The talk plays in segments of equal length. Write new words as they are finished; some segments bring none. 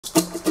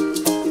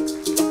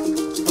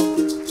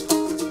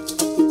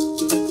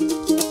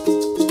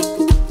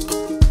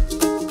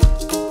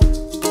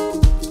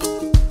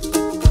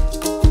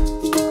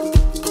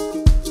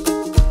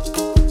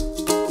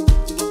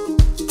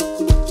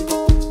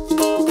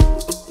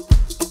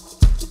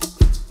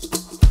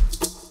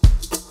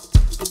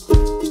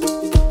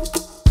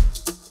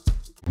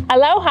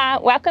Aloha,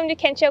 welcome to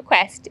Kensho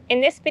Quest. In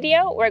this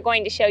video, we're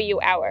going to show you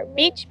our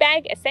beach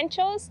bag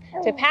essentials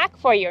to pack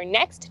for your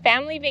next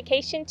family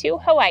vacation to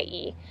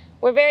Hawaii.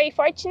 We're very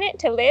fortunate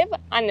to live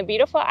on the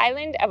beautiful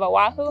island of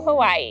Oahu,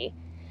 Hawaii.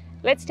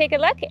 Let's take a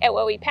look at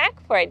what we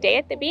pack for a day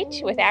at the beach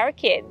with our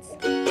kids.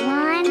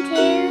 1, 2,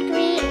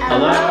 3,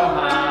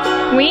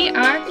 Aloha! We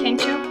are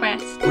Kensho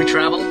Quest. We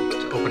travel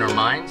to open our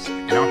minds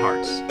and our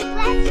hearts.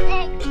 Let's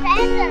make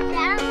friends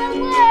around the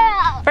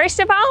world!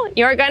 First of all,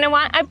 you're going to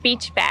want a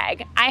beach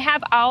bag. I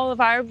have all of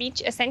our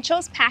beach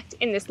essentials packed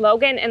in this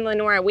Logan and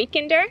Lenora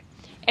Weekender.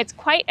 It's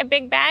quite a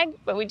big bag,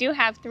 but we do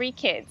have 3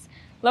 kids.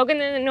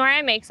 Logan and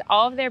Lenora makes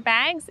all of their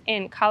bags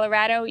in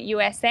Colorado,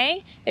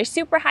 USA. They're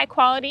super high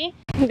quality.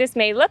 This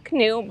may look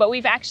new, but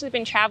we've actually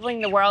been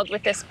traveling the world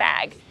with this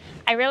bag.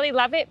 I really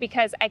love it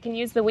because I can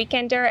use the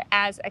Weekender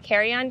as a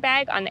carry-on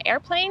bag on the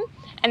airplane,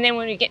 and then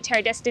when we get to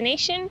our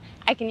destination,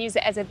 I can use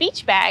it as a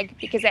beach bag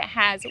because it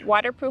has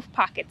waterproof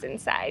pockets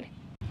inside.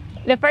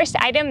 The first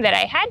item that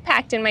I had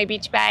packed in my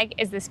beach bag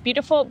is this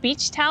beautiful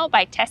beach towel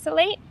by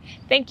Tessellate.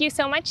 Thank you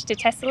so much to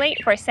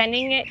Tessellate for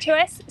sending it to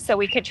us so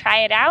we could try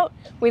it out.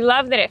 We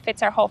love that it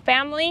fits our whole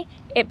family.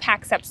 It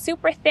packs up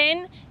super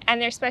thin, and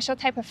their special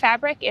type of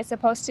fabric is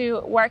supposed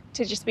to work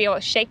to just be able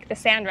to shake the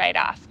sand right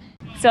off.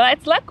 So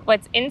let's look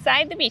what's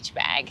inside the beach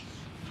bag.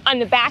 On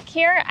the back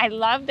here, I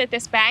love that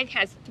this bag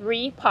has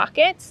 3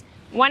 pockets.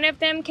 One of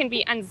them can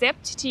be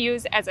unzipped to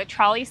use as a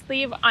trolley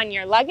sleeve on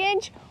your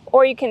luggage,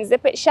 or you can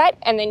zip it shut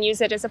and then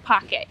use it as a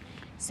pocket.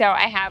 So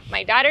I have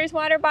my daughter's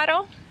water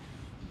bottle,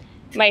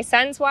 my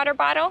son's water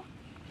bottle,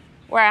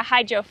 we're a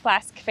hydro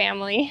flask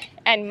family,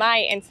 and my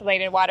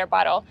insulated water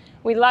bottle.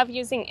 We love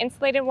using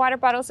insulated water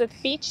bottles at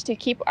the beach to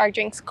keep our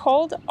drinks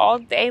cold all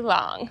day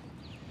long.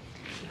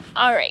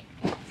 All right,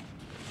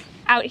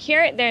 out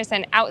here there's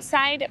an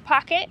outside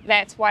pocket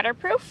that's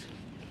waterproof.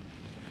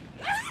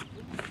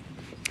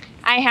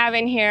 I have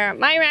in here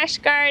my rash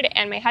guard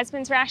and my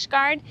husband's rash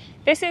guard.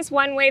 This is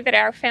one way that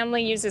our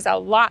family uses a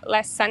lot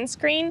less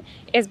sunscreen,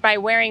 is by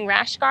wearing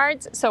rash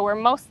guards. So we're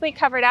mostly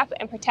covered up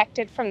and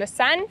protected from the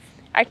sun.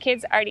 Our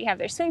kids already have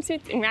their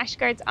swimsuits and rash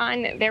guards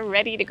on. They're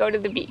ready to go to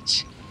the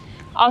beach.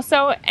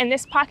 Also, in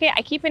this pocket,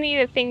 I keep any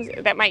of the things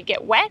that might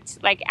get wet.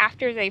 Like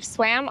after they've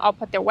swam, I'll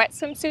put their wet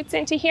swimsuits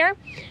into here.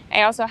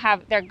 I also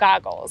have their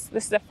goggles.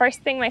 This is the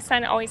first thing my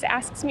son always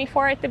asks me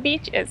for at the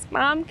beach is,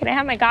 "Mom, can I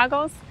have my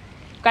goggles?"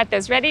 Got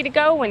those ready to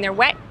go. When they're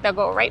wet, they'll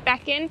go right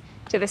back in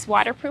to this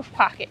waterproof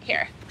pocket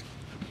here.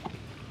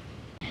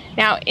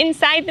 Now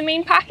inside the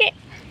main pocket,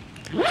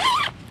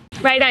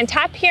 right on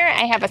top here,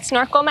 I have a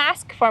snorkel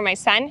mask for my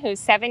son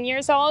who's 7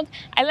 years old.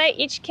 I let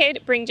each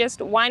kid bring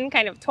just one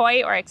kind of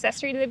toy or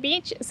accessory to the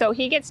beach, so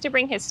he gets to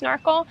bring his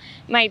snorkel.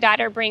 My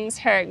daughter brings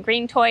her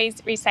Green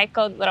Toys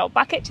recycled little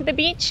bucket to the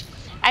beach.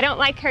 I don't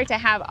like her to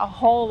have a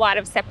whole lot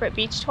of separate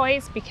beach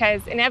toys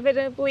because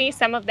inevitably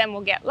some of them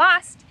will get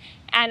lost,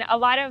 and a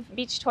lot of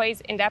beach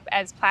toys end up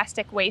as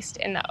plastic waste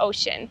in the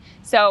ocean.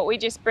 So we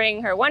just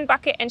bring her one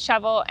bucket and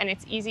shovel, and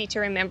it's easy to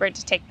remember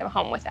to take them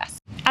home with us.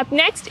 Up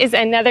next is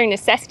another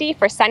necessity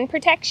for sun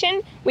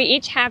protection. We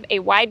each have a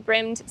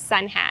wide-brimmed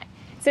sun hat.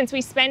 Since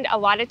we spend a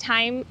lot of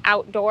time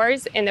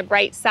outdoors in the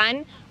bright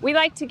sun, we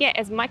like to get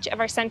as much of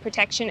our sun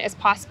protection as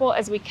possible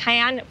as we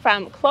can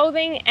from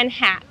clothing and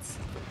hats.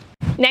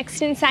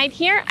 Next inside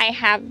here, I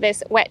have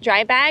this wet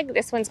dry bag.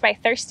 This one's by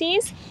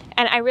Thirsties,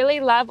 and I really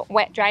love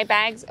wet dry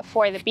bags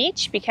for the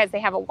beach because they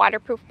have a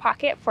waterproof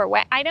pocket for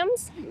wet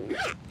items.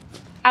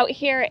 Out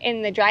here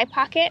in the dry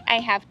pocket, I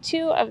have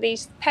 2 of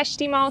these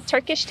peshtemal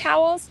Turkish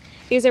towels.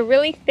 These are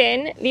really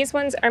thin. These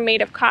ones are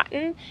made of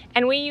cotton,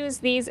 and we use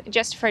these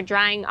just for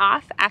drying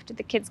off after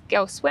the kids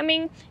go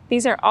swimming.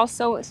 These are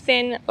also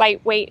thin,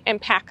 lightweight, and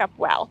pack up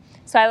well.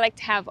 So I like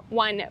to have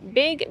one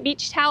big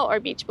beach towel or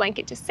beach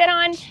blanket to sit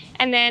on,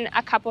 and then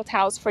a couple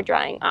towels for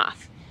drying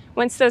off.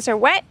 Once those are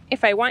wet,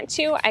 if I want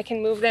to, I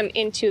can move them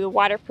into the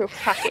waterproof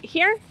pocket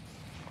here.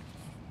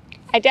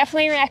 I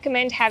definitely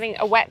recommend having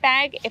a wet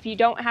bag if you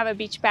don't have a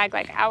beach bag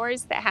like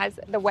ours that has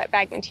the wet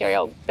bag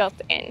material built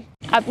in.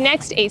 Up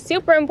next, a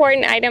super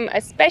important item,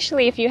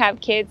 especially if you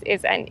have kids,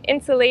 is an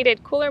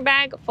insulated cooler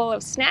bag full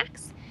of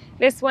snacks.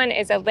 This one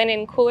is a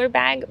linen cooler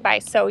bag by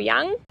So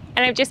Young,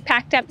 and I've just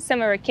packed up some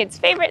of our kids'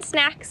 favorite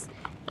snacks.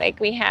 Like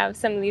we have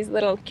some of these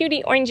little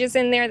cutie oranges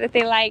in there that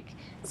they like,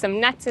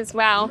 some nuts as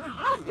well.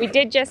 We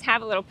did just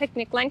have a little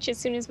picnic lunch as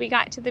soon as we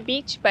got to the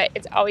beach, but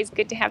it's always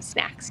good to have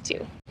snacks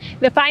too.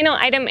 The final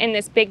item in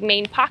this big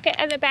main pocket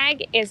of the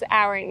bag is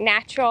our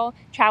natural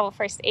travel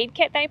first aid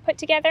kit that I put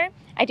together.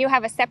 I do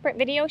have a separate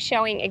video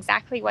showing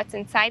exactly what's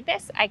inside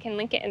this. I can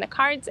link it in the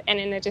cards and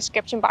in the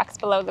description box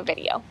below the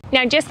video.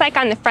 Now, just like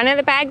on the front of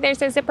the bag,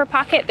 there's a zipper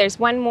pocket. There's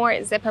one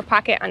more zipper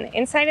pocket on the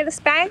inside of this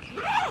bag.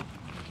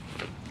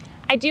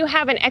 I do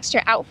have an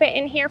extra outfit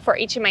in here for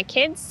each of my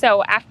kids,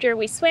 so after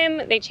we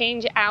swim, they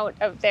change out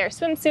of their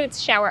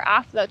swimsuits, shower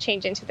off, they'll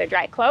change into their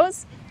dry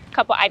clothes. A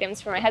couple items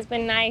for my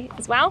husband and I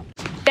as well.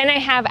 Then I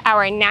have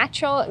our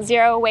natural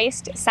zero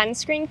waste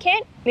sunscreen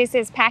kit. This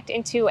is packed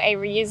into a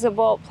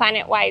reusable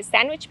planet-wise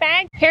sandwich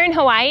bag. Here in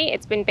Hawaii,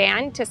 it's been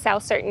banned to sell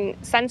certain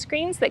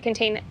sunscreens that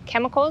contain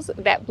chemicals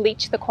that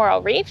bleach the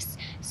coral reefs.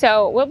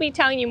 So we'll be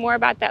telling you more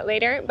about that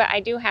later, but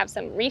I do have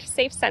some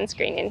reef-safe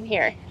sunscreen in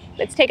here.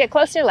 Let's take a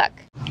closer look.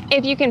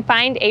 If you can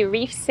find a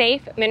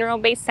reef-safe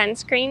mineral-based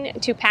sunscreen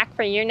to pack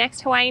for your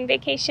next Hawaiian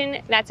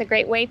vacation, that's a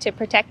great way to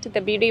protect the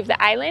beauty of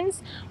the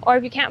islands. Or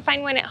if you can't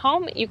find one at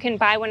home, you can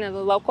buy one of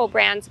the local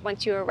brands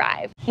once you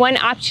arrive. One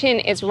option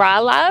is Raw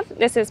Love.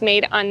 This is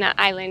made on the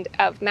island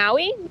of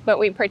Maui, but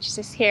we purchased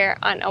this here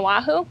on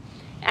Oahu.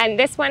 And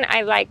this one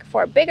I like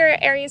for bigger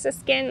areas of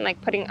skin,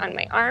 like putting on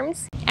my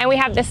arms. And we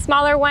have the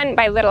smaller one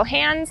by Little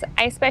Hands.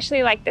 I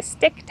especially like the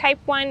stick type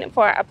one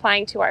for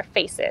applying to our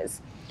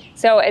faces.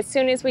 So as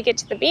soon as we get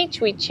to the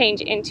beach, we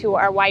change into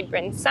our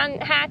wide-brimmed sun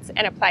hats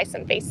and apply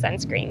some face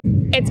sunscreen.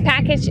 It's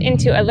packaged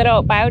into a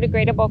little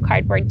biodegradable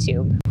cardboard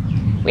tube.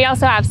 We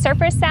also have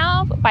Surfer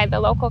Salve by the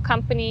local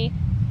company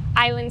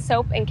Island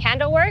Soap and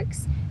Candle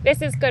Works.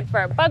 This is good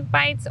for bug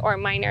bites or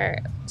minor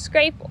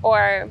scrape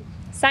or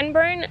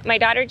sunburn. My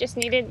daughter just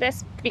needed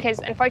this because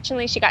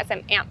unfortunately she got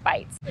some ant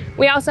bites.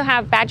 We also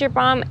have Badger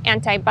Balm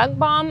anti-bug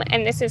balm,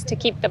 and this is to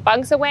keep the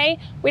bugs away.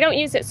 We don't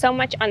use it so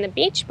much on the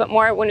beach, but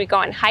more when we go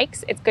on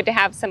hikes. It's good to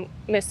have some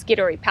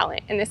mosquito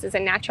repellent, and this is a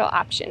natural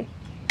option.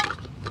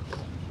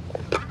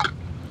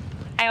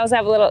 I also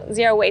have a little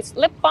zero waste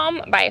lip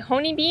balm by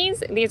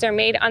Honeybees. These are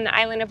made on the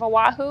island of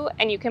Oahu,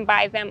 and you can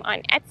buy them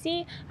on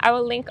Etsy. I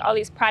will link all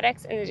these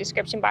products in the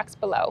description box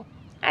below.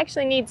 I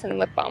actually need some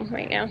lip balm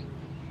right now.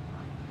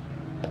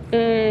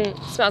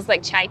 Smells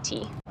like chai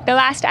tea. The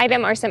last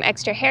item are some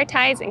extra hair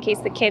ties in case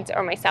the kids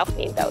or myself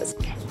need those.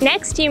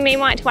 Next, you may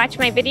want to watch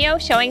my video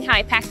showing how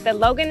I packed the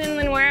Logan and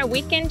Lenora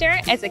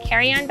Weekender as a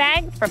carry-on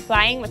bag for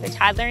flying with a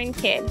toddler and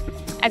kid.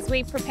 As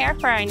we prepare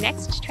for our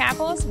next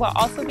travels, we'll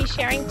also be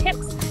sharing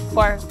tips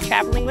for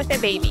traveling with a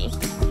baby.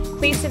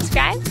 Please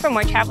subscribe for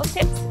more travel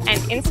tips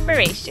and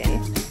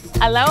inspiration.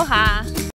 Aloha!